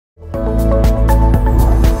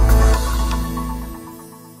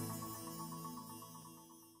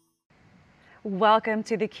Welcome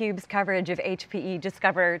to theCUBE's coverage of HPE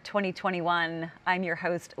Discover 2021. I'm your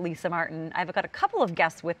host, Lisa Martin. I've got a couple of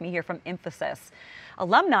guests with me here from Infosys.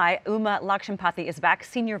 Alumni, Lakshmipathy is back,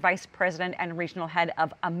 Senior Vice President and Regional Head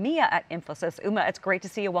of EMEA at Infosys. Uma, it's great to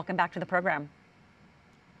see you. Welcome back to the program.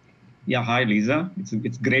 Yeah, hi Lisa.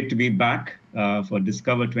 It's great to be back for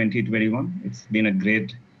Discover 2021. It's been a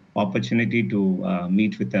great opportunity to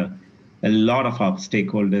meet with a lot of our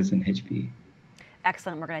stakeholders in HPE.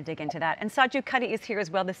 Excellent, we're going to dig into that. And Saju Sankarankutty is here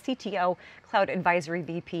as well, the CTO, Cloud Advisory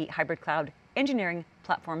VP, Hybrid Cloud Engineering,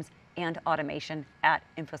 Platforms, and Automation at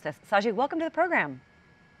Infosys. Saju, welcome to the program.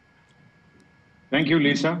 Thank you,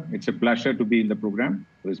 Lisa. It's a pleasure to be in the program.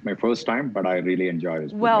 It's my first time, but I really enjoy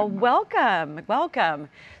this program. Well, welcome.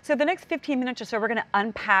 So the next 15 minutes or so, we're going to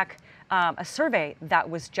unpack a survey that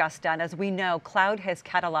was just done. As we know, cloud has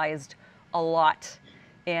catalyzed a lot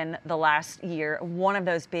in the last year, one of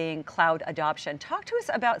those being cloud adoption. Talk to us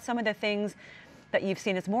about some of the things that you've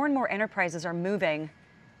seen as more and more enterprises are moving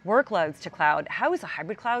workloads to cloud. How is a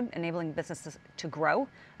hybrid cloud enabling businesses to grow,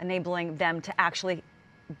 enabling them to actually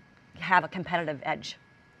have a competitive edge?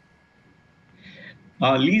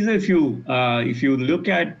 Lisa, if you look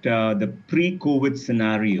at the pre-COVID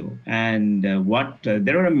scenario and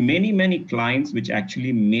there are many clients which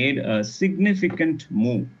actually made a significant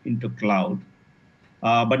move into cloud.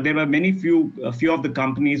 But there were a few of the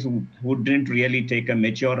companies who didn't really take a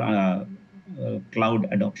mature cloud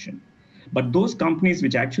adoption. But those companies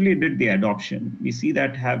which actually did the adoption, we see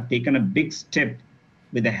that have taken a big step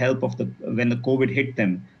with the help of when the COVID hit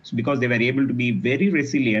them. So because they were able to be very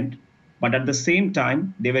resilient, but at the same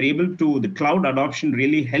time, they were able to, the cloud adoption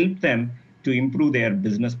really helped them to improve their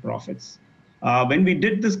business profits. When we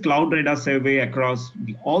did this cloud radar survey across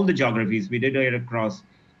all the geographies, we did it across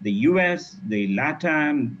the US, the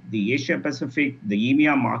LATAM, the Asia Pacific, the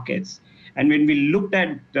EMEA markets. And when we looked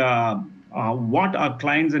at what our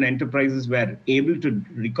clients and enterprises were able to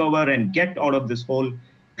recover and get out of this whole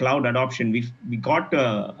cloud adoption, we got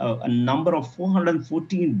a number of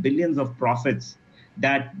 414 billions of profits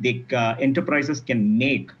that the enterprises can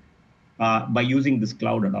make by using this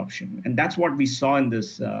cloud adoption. And that's what we saw in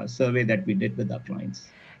this survey that we did with our clients.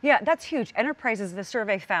 Yeah, that's huge. Enterprises, the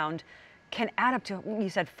survey found, can add up to, you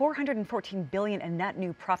said, 414 billion in net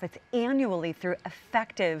new profits annually through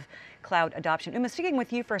effective cloud adoption. Uma, sticking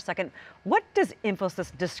with you for a second, what does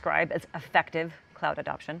Infosys describe as effective cloud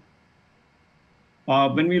adoption?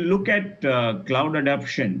 When we look at cloud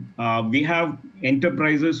adoption, we have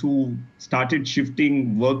enterprises who started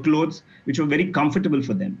shifting workloads, which were very comfortable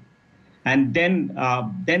for them. And then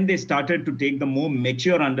they started to take the more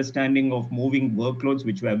mature understanding of moving workloads,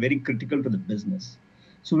 which were very critical to the business.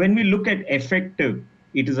 So when we look at effective,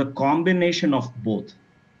 it is a combination of both.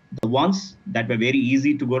 The ones that were very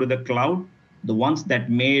easy to go to the cloud, the ones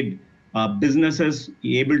that made businesses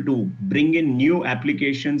able to bring in new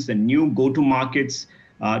applications and new go-to-markets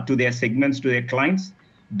to their segments, to their clients.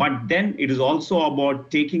 But then it is also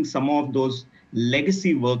about taking some of those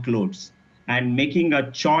legacy workloads and making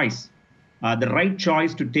a choice, the right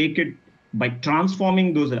choice to take it by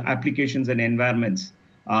transforming those applications and environments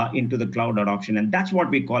into the cloud adoption. And that's what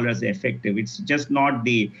we call as effective. It's just not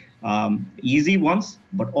the easy ones,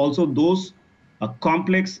 but also those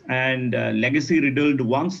complex and legacy riddled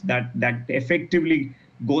ones that effectively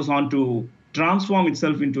goes on to transform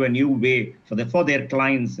itself into a new way for their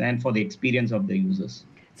clients and for the experience of the users.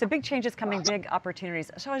 So big changes coming, big opportunities.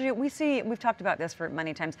 Saju, we've talked about this for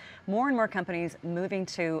many times, more and more companies moving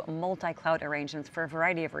to multi-cloud arrangements for a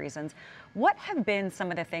variety of reasons. What have been some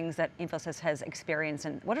of the things that Infosys has experienced,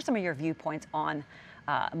 and what are some of your viewpoints on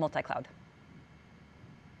multi-cloud?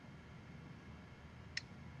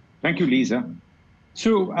 Thank you, Lisa.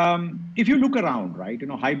 So if you look around, right,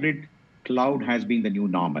 hybrid cloud has been the new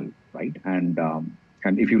normal, right? And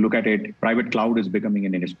if you look at it, private cloud is becoming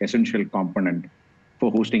an essential component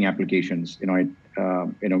for hosting applications. When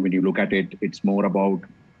you look at it, it's more about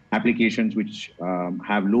applications which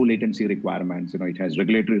have low latency requirements. It has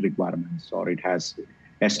regulatory requirements, or it has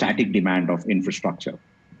a static demand of infrastructure.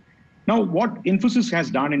 Now, what Infosys has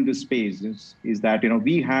done in this space is that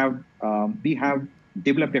we have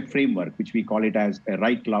developed a framework which we call it as a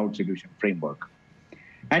right cloud solution framework,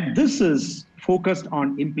 and this is focused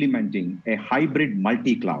on implementing a hybrid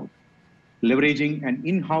multi-cloud, leveraging an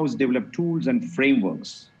in-house developed tools and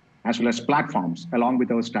frameworks, as well as platforms, along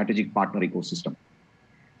with our strategic partner ecosystem.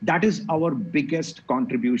 That is our biggest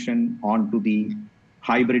contribution onto the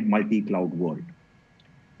hybrid multi-cloud world.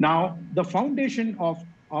 Now, the foundation of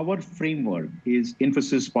our framework is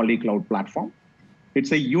Infosys Polycloud Platform.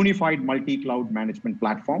 It's a unified multi-cloud management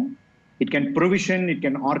platform. It can provision, it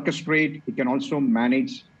can orchestrate, it can also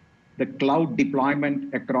manage the cloud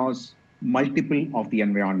deployment across multiple of the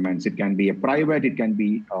environments. It can be a private, it can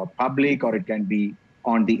be a public, or it can be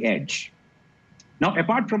on the edge. Now,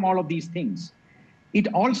 apart from all of these things,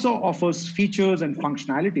 it also offers features and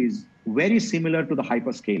functionalities very similar to the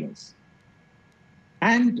hyperscalers.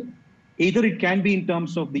 And either it can be in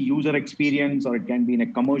terms of the user experience, or it can be in a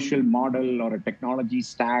commercial model or a technology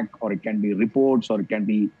stack, or it can be reports, or it can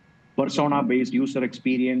be persona-based user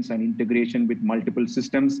experience and integration with multiple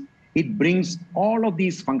systems. It brings all of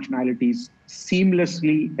these functionalities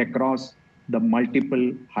seamlessly across the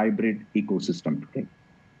multiple hybrid ecosystem today.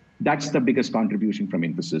 That's the biggest contribution from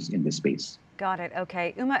Infosys in this space. Got it,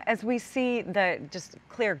 okay. Uma, as we see the just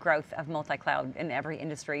clear growth of multi-cloud in every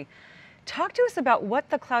industry, talk to us about what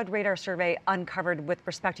the Cloud Radar survey uncovered with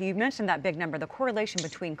respect to, you mentioned that big number, the correlation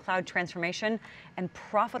between cloud transformation and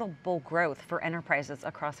profitable growth for enterprises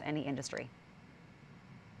across any industry.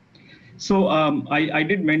 So I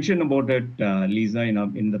did mention about it, Lisa,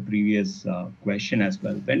 in the previous question as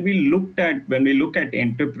well. When we look at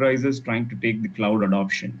enterprises trying to take the cloud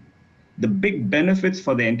adoption, the big benefits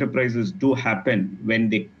for the enterprises do happen when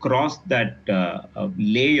they cross that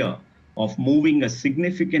layer of moving a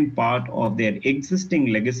significant part of their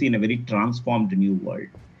existing legacy in a very transformed new world.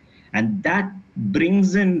 And that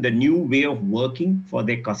brings in the new way of working for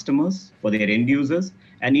their customers, for their end users,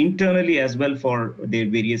 and internally as well for their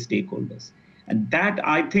various stakeholders. And that,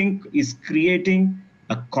 I think, is creating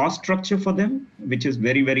a cost structure for them, which is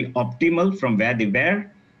very, very optimal from where they were.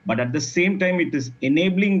 But at the same time, it is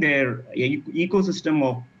enabling their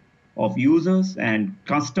ecosystem of users and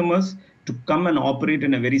customers to come and operate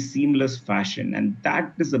in a very seamless fashion. And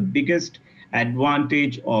that is the biggest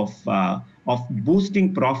advantage of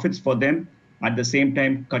boosting profits for them, at the same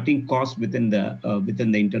time cutting costs within the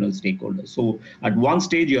internal stakeholders. So at one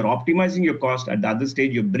stage, you're optimizing your cost. At the other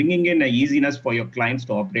stage, you're bringing in a easiness for your clients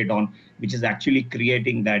to operate on, which is actually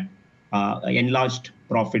creating that enlarged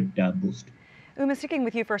profit boost. Uma, sticking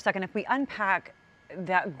with you for a second, if we unpack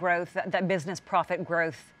that growth, that business profit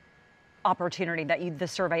growth opportunity that the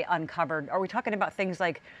survey uncovered, are we talking about things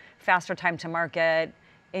like faster time to market,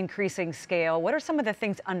 increasing scale? What are some of the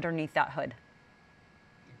things underneath that hood?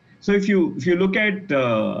 So if you look at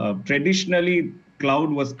traditionally, cloud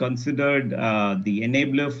was considered the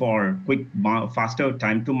enabler for quick, faster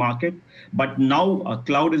time to market. But now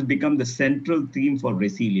cloud has become the central theme for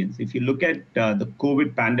resilience. If you look at the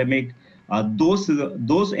COVID pandemic,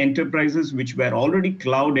 those enterprises which were already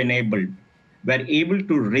cloud enabled were able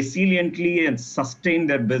to resiliently and sustain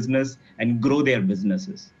their business and grow their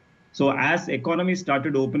businesses. So as economy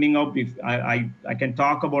started opening up, if I can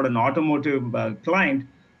talk about an automotive client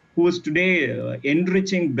who is today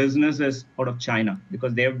enriching businesses out of China,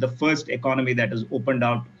 because they have the first economy that has opened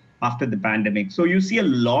out after the pandemic. So you see a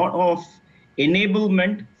lot of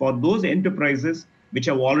enablement for those enterprises which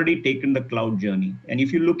have already taken the cloud journey. And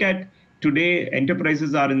if you look at today,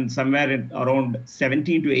 enterprises are in somewhere around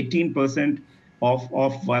 17 to 18% of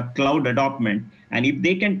cloud adoption. And if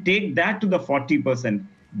they can take that to the 40%,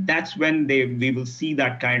 that's when we will see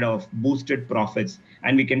that kind of boosted profits.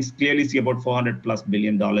 And we can clearly see about $400+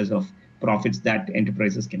 billion of profits that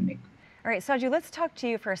enterprises can make. All right, Saju, let's talk to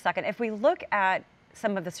you for a second. If we look at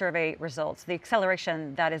some of the survey results, the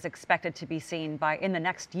acceleration that is expected to be seen in the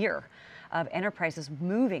next year of enterprises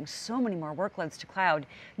moving so many more workloads to cloud.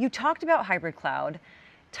 You talked about hybrid cloud.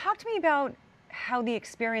 Talk to me about how the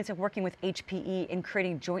experience of working with HPE in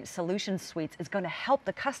creating joint solution suites is going to help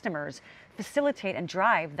the customers facilitate and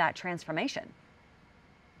drive that transformation.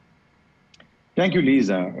 Thank you,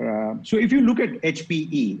 Lisa. So if you look at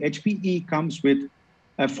HPE comes with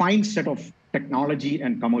a fine set of technology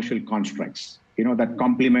and commercial constructs, that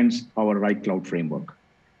complements our right cloud framework.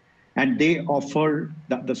 And they offer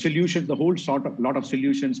the solutions, the whole lot of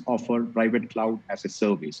solutions offer private cloud as a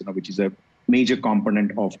service, which is a major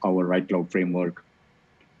component of our right cloud framework.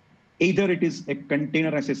 Either it is a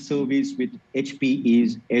container as a service with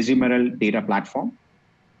HPE's Emerald data platform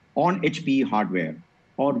on HPE hardware,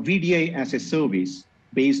 or VDI as a service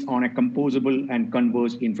based on a composable and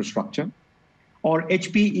converged infrastructure, or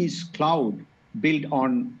HPE's cloud built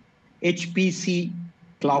on HPC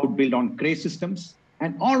cloud built on Cray systems,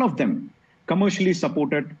 and all of them commercially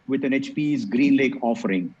supported with an HPE's GreenLake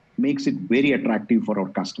offering makes it very attractive for our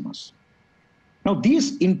customers. Now,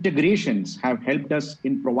 these integrations have helped us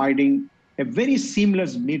in providing a very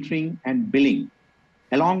seamless metering and billing,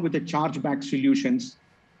 along with the chargeback solutions,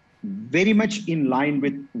 very much in line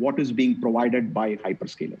with what is being provided by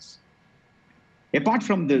hyperscalers. Apart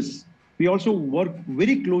from this, we also work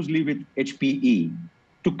very closely with HPE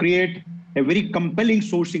to create a very compelling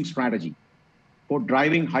sourcing strategy for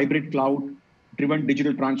driving hybrid cloud AI-driven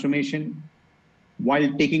digital transformation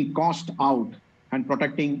while taking cost out and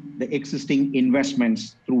protecting the existing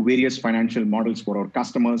investments through various financial models for our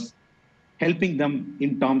customers, helping them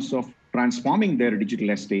in terms of transforming their digital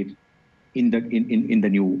estate in the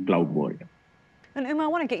new cloud world. And Uma, I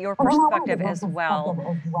want to get your perspective as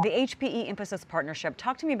well. The HPE Infosys partnership,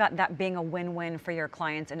 talk to me about that being a win-win for your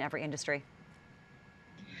clients in every industry.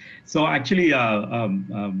 So actually,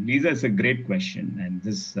 Lisa, it's a great question. And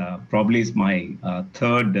this probably is my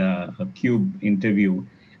third CUBE interview.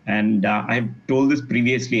 And I've told this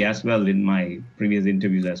previously as well in my previous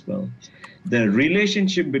interviews as well. The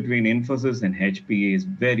relationship between Infosys and HPE is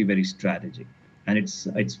very, very strategic. And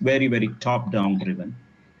it's very, very top-down driven.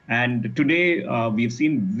 And today, we've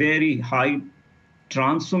seen very high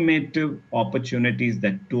transformative opportunities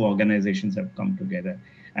that two organizations have come together.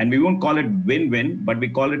 And we won't call it win-win, but we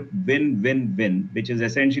call it win-win-win, which is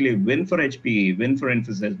essentially a win for HPE, win for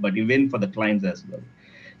Infosys, but a win for the clients as well.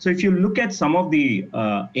 So if you look at some of the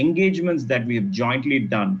engagements that we have jointly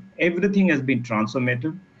done, everything has been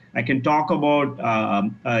transformative. I can talk about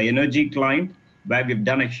energy client, where we've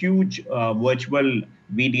done a huge virtual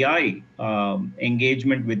VDI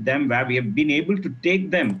engagement with them, where we have been able to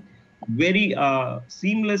take them very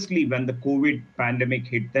seamlessly when the COVID pandemic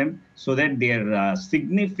hit them, so that their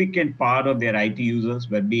significant part of their IT users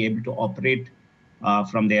will be able to operate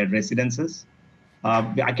from their residences.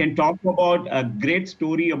 I can talk about a great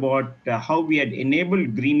story about how we had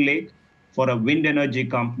enabled GreenLake for a wind energy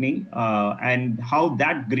company and how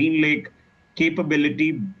that GreenLake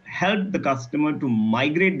capability helped the customer to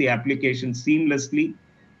migrate the application seamlessly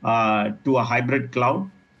to a hybrid cloud.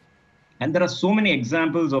 And there are so many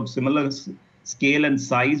examples of similar scale and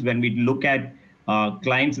size when we look at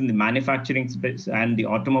clients in the manufacturing space and the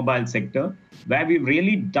automobile sector, where we've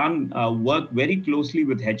really done work very closely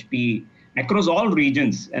with HPE across all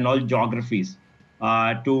regions and all geographies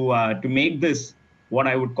to make this what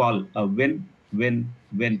I would call a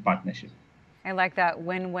win-win-win partnership. I like that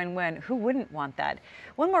win-win-win. Who wouldn't want that?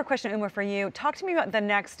 One more question, Uma, for you. Talk to me about the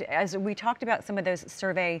next, as we talked about some of those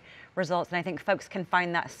survey results, and I think folks can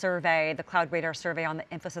find that survey, the Cloud Radar survey on the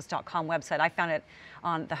Infosys.com website. I found it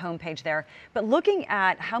on the homepage there. But looking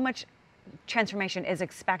at how much transformation is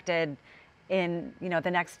expected in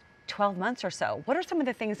the next 12 months or so, what are some of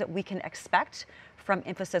the things that we can expect from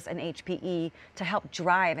Infosys and HPE to help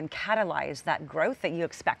drive and catalyze that growth that you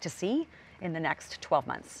expect to see in the next 12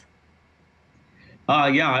 months?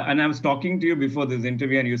 Yeah, and I was talking to you before this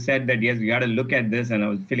interview, and you said that, yes, we got to look at this, and I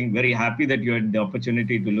was feeling very happy that you had the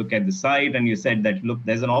opportunity to look at the site, and you said that, look,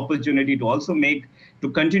 there's an opportunity to also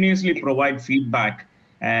continuously provide feedback,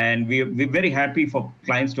 and we're very happy for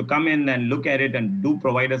clients to come in and look at it and do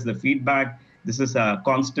provide us the feedback. This is a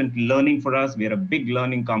constant learning for us. We're a big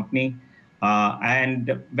learning company.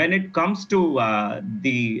 And when it comes to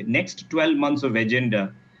the next 12 months of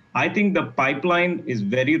agenda, I think the pipeline is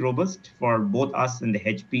very robust for both us and the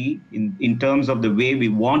HPE in terms of the way we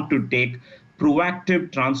want to take proactive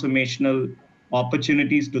transformational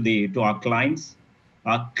opportunities to our clients,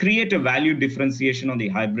 create a value differentiation on the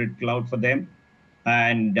hybrid cloud for them.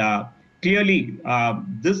 And clearly,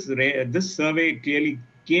 this survey clearly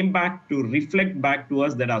came back to reflect back to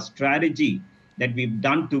us that our strategy that we've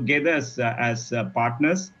done together as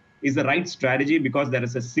partners is the right strategy, because there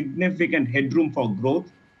is a significant headroom for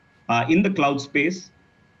growth in the cloud space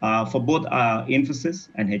for both Infosys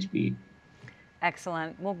and HPE.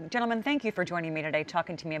 Excellent. Well, gentlemen, thank you for joining me today,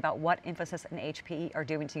 talking to me about what Infosys and HPE are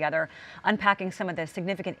doing together, unpacking some of the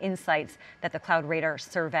significant insights that the Cloud Radar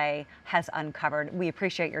survey has uncovered. We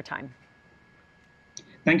appreciate your time.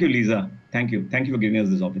 Thank you, Lisa. Thank you. Thank you for giving us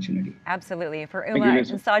this opportunity. Absolutely. For Uma and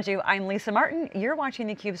Saju, I'm Lisa Martin. You're watching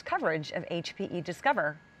theCUBE's coverage of HPE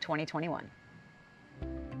Discover 2021.